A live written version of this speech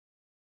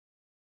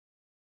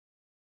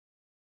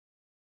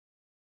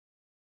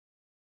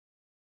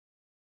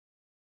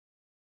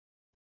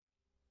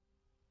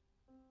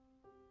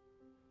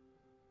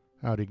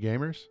Howdy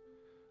gamers,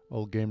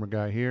 old gamer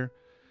guy here,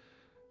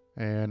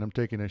 and I'm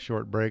taking a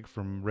short break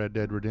from Red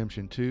Dead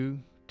Redemption 2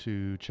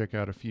 to check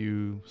out a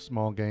few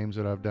small games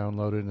that I've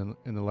downloaded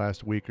in the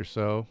last week or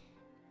so.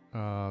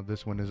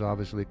 This one is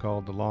obviously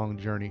called The Long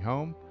Journey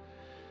Home,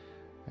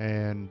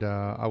 and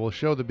I will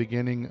show the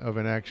beginning of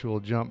an actual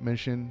jump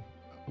mission,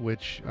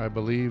 which I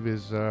believe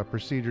is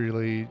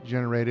procedurally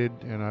generated,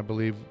 and I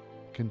believe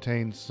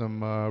contains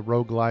some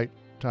roguelite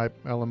type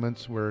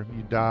elements where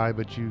you die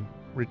but you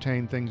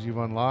retain things you've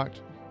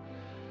unlocked.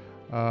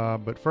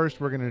 But first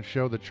we're going to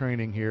show the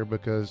training here,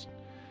 because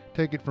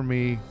take it from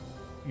me,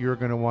 you're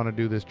going to want to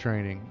do this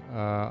training.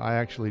 I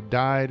actually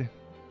died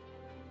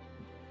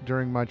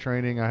during my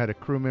training. I had a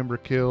crew member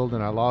killed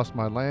and I lost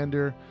my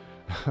lander.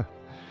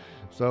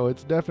 So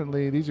it's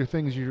definitely, these are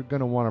things you're going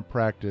to want to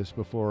practice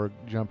before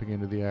jumping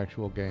into the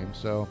actual game.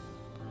 So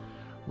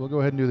we'll go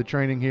ahead and do the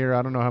training here.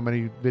 I don't know how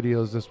many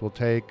videos this will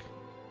take,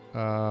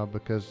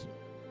 because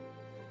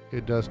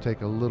it does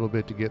take a little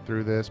bit to get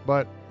through this,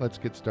 but let's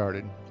get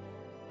started.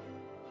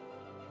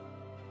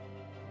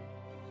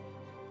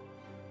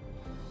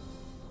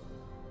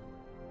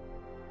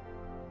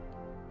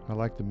 I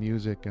like the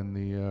music and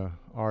the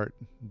art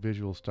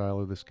visual style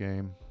of this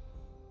game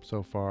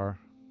so far.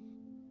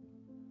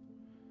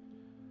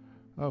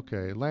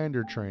 Okay,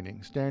 lander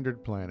training,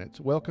 standard planets.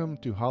 Welcome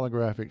to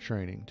holographic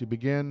training. To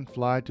begin,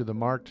 fly to the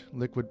marked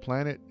liquid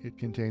planet. It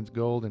contains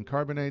gold and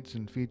carbonates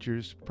and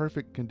features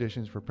perfect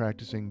conditions for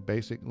practicing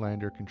basic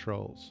lander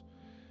controls.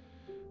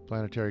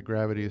 Planetary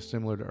gravity is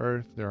similar to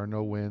Earth. There are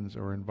no winds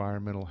or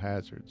environmental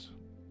hazards.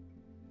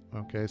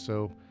 Okay,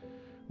 so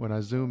when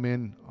I zoom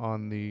in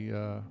on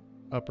the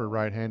upper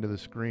right hand of the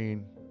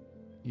screen,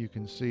 you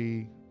can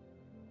see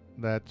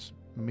that's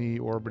me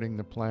orbiting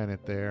the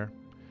planet there,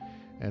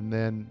 and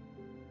then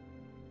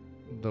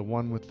the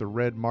one with the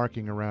red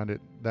marking around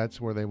it,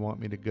 that's where they want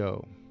me to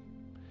go.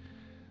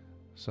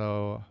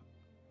 So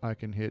I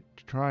can hit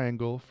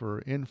triangle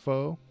for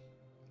info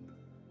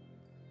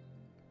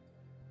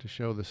to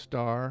show the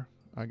star.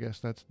 I guess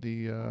that's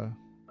the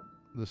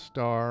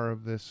star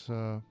of this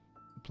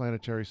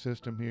planetary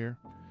system here.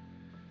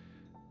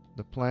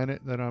 The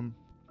planet that I'm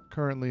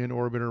currently in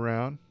orbit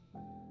around,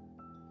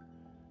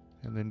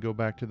 and then go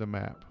back to the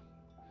map.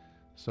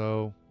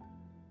 So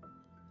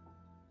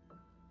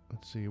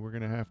let's see, we're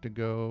gonna have to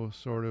go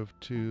sort of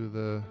to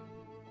the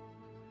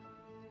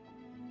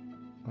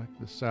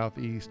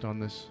southeast on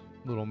this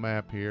little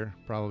map here.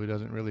 Probably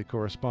doesn't really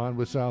correspond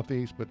with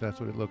southeast, but that's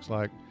what it looks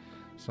like.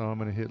 So I'm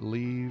gonna hit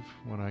leave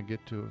when I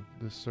get to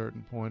this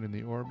certain point in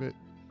the orbit,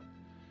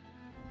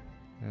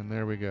 and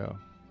there we go.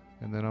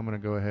 And then I'm gonna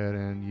go ahead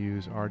and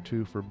use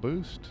R2 for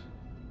boost.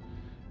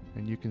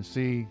 And you can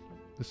see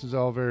this is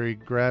all very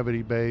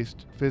gravity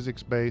based,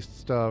 physics based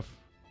stuff.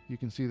 You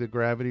can see the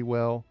gravity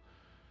well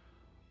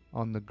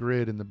on the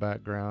grid in the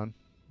background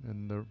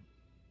and the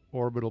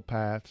orbital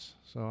paths.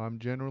 So I'm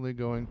generally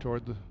going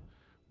toward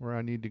where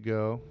I need to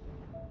go.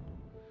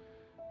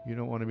 You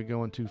don't want to be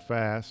going too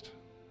fast.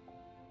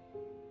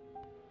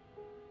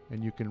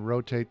 And you can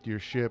rotate your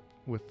ship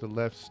with the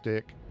left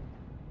stick.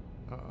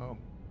 Uh-oh,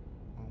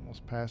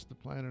 almost past the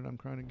planet I'm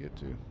trying to get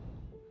to.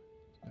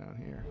 It's down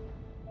here.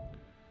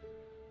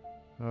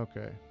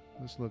 Okay,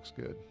 this looks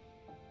good.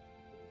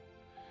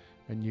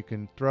 And you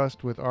can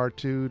thrust with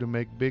R2 to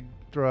make big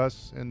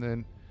thrusts, and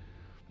then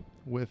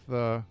with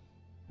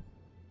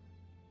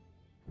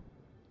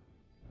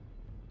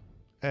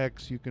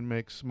X you can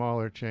make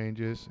smaller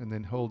changes, and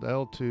then hold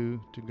L2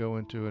 to go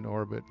into an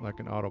orbit like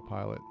an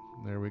autopilot.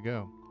 There we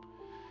go.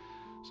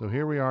 So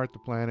here we are at the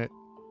planet.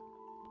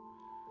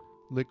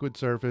 Liquid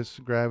surface,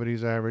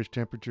 gravity's average,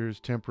 temperature's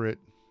temperate.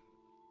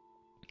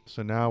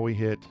 So now we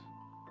hit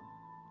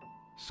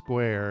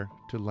square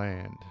to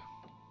land,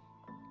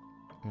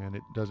 and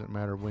it doesn't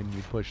matter when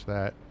you push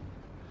that.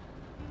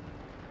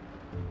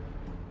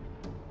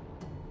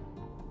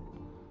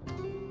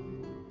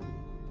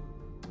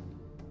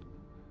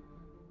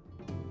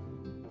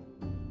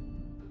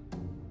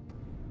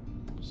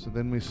 So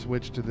then we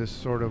switch to this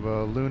sort of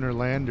a lunar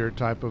lander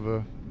type of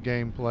a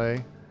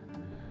gameplay.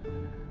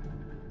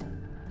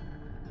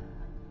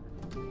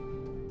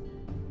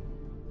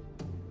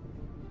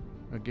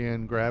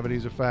 Again,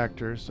 gravity's a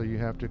factor, so you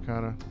have to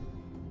kind of...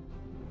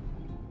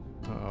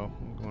 Uh-oh,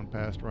 I'm going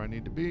past where I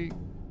need to be.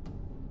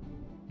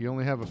 You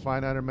only have a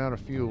finite amount of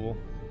fuel,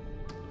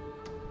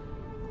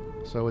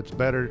 so it's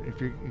better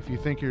if you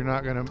think you're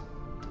not going to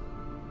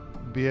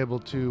be able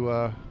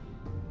to...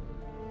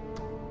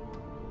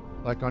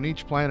 like on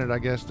each planet, I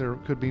guess there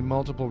could be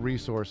multiple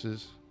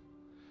resources,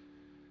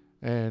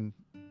 and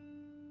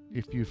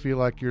if you feel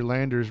like your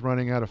lander's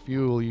running out of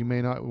fuel, you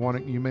may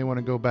want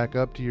to go back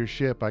up to your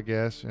ship, I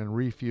guess, and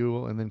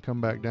refuel, and then come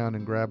back down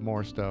and grab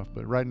more stuff.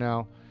 But right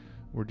now,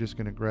 we're just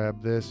going to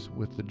grab this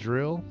with the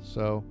drill.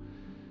 So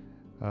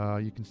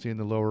you can see in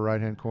the lower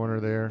right-hand corner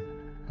there,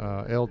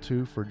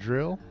 L2 for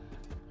drill.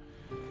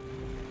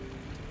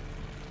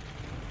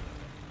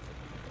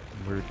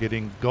 We're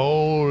getting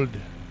gold.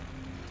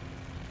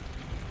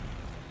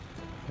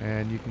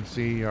 And you can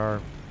see our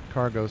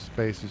cargo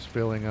space is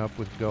filling up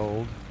with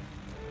gold.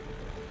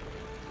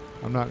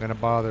 I'm not going to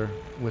bother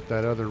with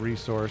that other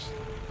resource.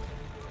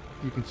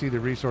 You can see the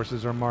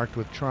resources are marked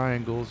with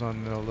triangles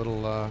on the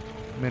little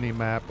mini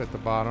map at the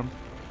bottom.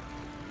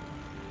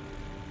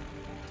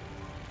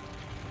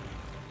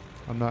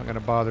 I'm not going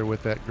to bother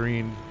with that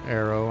green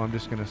arrow. I'm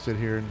just going to sit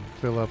here and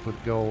fill up with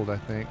gold, I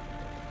think.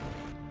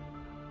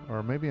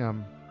 Or maybe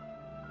I'm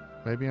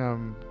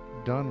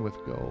done with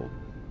gold.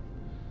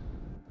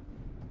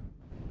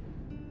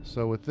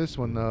 So with this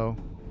one though,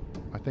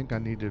 I think I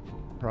need to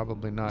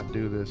probably not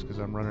do this because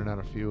I'm running out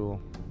of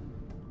fuel.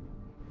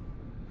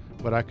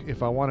 But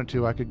if I wanted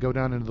to, I could go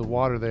down into the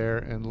water there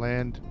and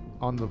land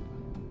on the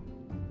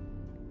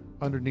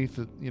underneath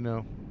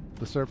the,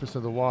 the surface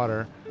of the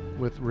water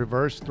with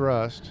reverse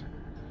thrust.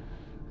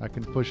 I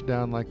can push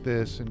down like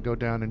this and go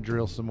down and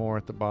drill some more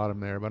at the bottom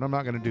there. But I'm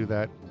not going to do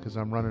that because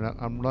I'm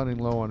running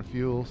low on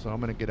fuel, so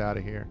I'm going to get out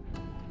of here.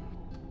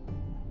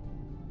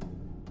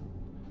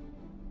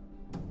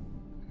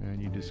 And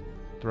you just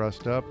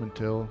thrust up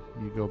until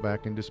you go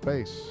back into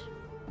space.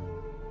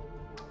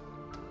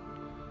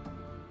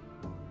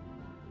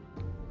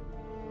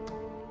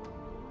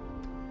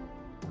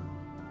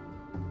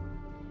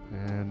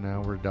 And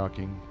now we're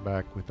docking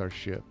back with our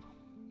ship.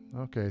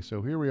 Okay,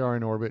 so here we are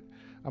in orbit.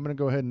 I'm going to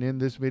go ahead and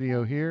end this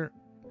video here,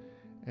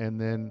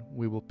 and then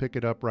we will pick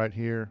it up right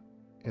here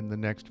in the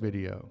next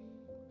video.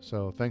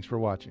 So thanks for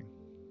watching.